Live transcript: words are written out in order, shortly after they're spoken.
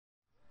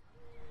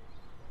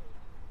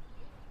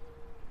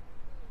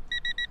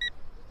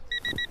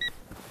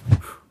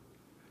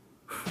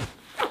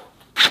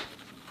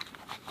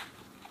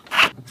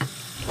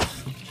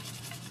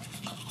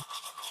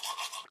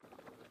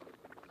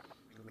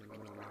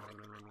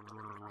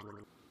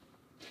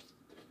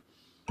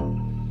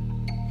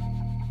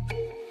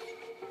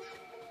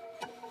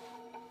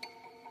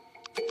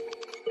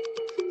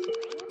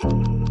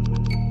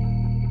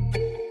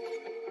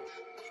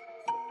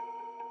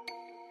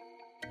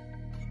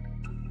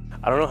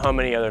I don't know how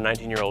many other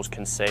 19-year-olds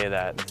can say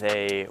that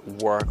they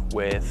work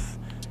with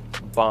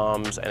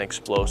bombs and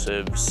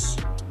explosives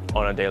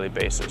on a daily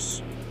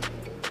basis.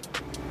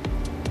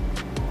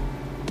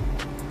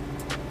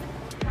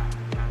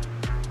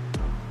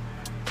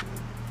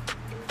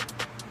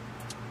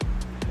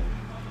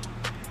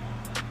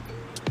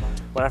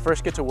 When I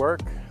first get to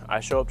work, I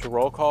show up to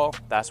roll call.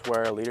 That's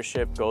where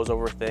leadership goes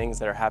over things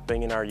that are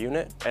happening in our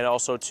unit, and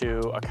also to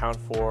account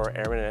for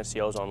airmen and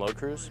NCOs on load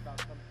crews.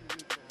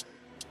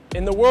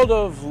 In the world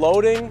of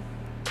loading,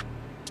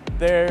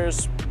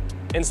 there's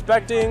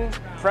inspecting,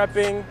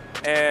 prepping,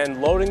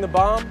 and loading the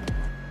bomb.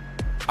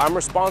 I'm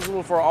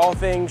responsible for all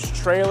things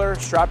trailer,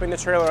 strapping the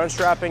trailer,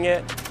 unstrapping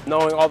it,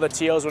 knowing all the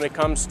TOs when it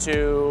comes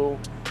to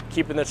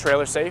keeping the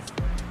trailer safe.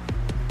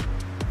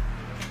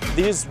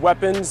 These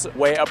weapons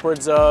weigh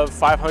upwards of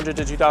 500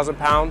 to 2,000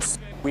 pounds.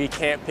 We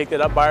can't pick it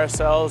up by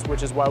ourselves,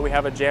 which is why we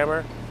have a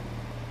jammer.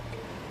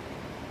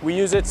 We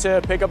use it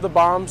to pick up the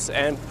bombs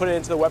and put it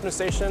into the weapon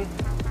station.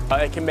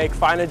 It can make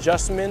fine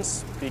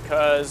adjustments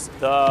because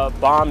the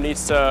bomb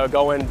needs to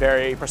go in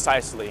very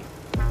precisely.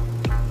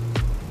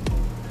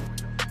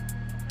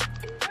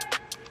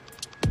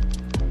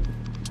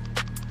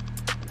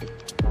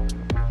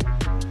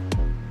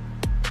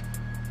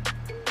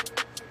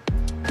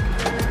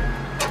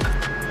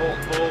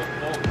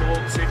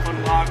 Bolt, safe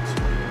unlocked,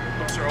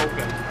 hooks are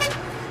open.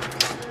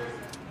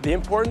 The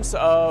importance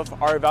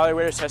of our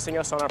evaluators testing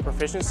us on our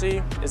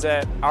proficiency is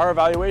that our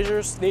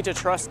evaluators need to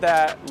trust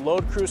that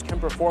load crews can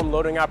perform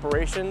loading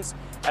operations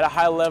at a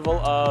high level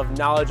of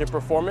knowledge and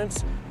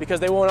performance, because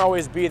they won't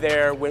always be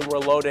there when we're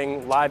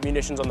loading live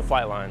munitions on the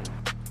flight line.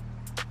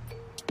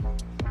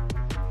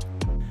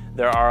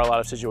 There are a lot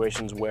of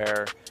situations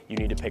where you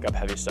need to pick up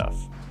heavy stuff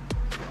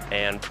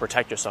and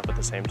protect yourself at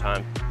the same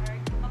time.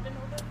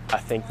 I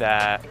think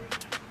that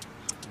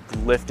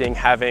lifting,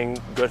 having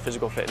good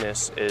physical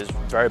fitness is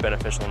very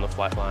beneficial in the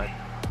flight line.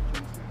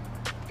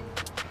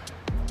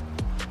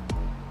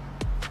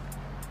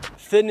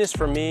 Fitness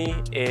for me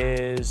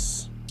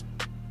is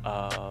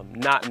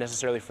not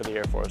necessarily for the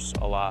Air Force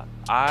a lot.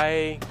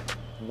 I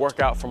work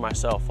out for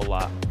myself a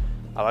lot.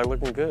 I like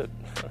looking good.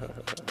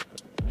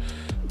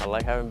 I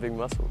like having big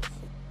muscles.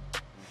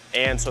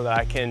 And so that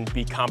I can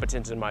be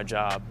competent in my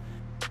job.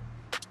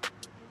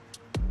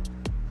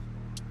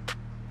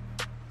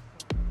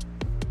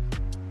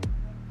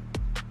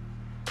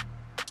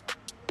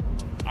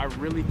 I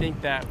really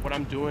think that what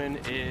I'm doing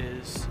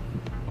is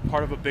a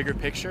part of a bigger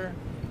picture,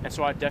 and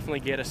so I definitely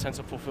get a sense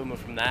of fulfillment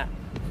from that.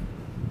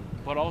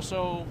 But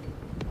also,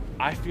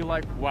 I feel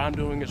like what I'm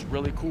doing is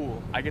really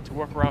cool. I get to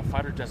work around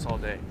fighter jets all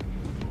day,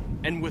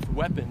 and with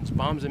weapons,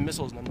 bombs and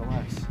missiles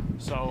nonetheless.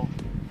 So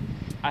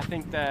I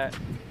think that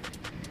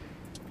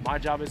my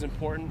job is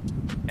important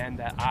and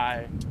that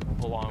I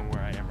belong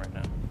where I am right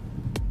now.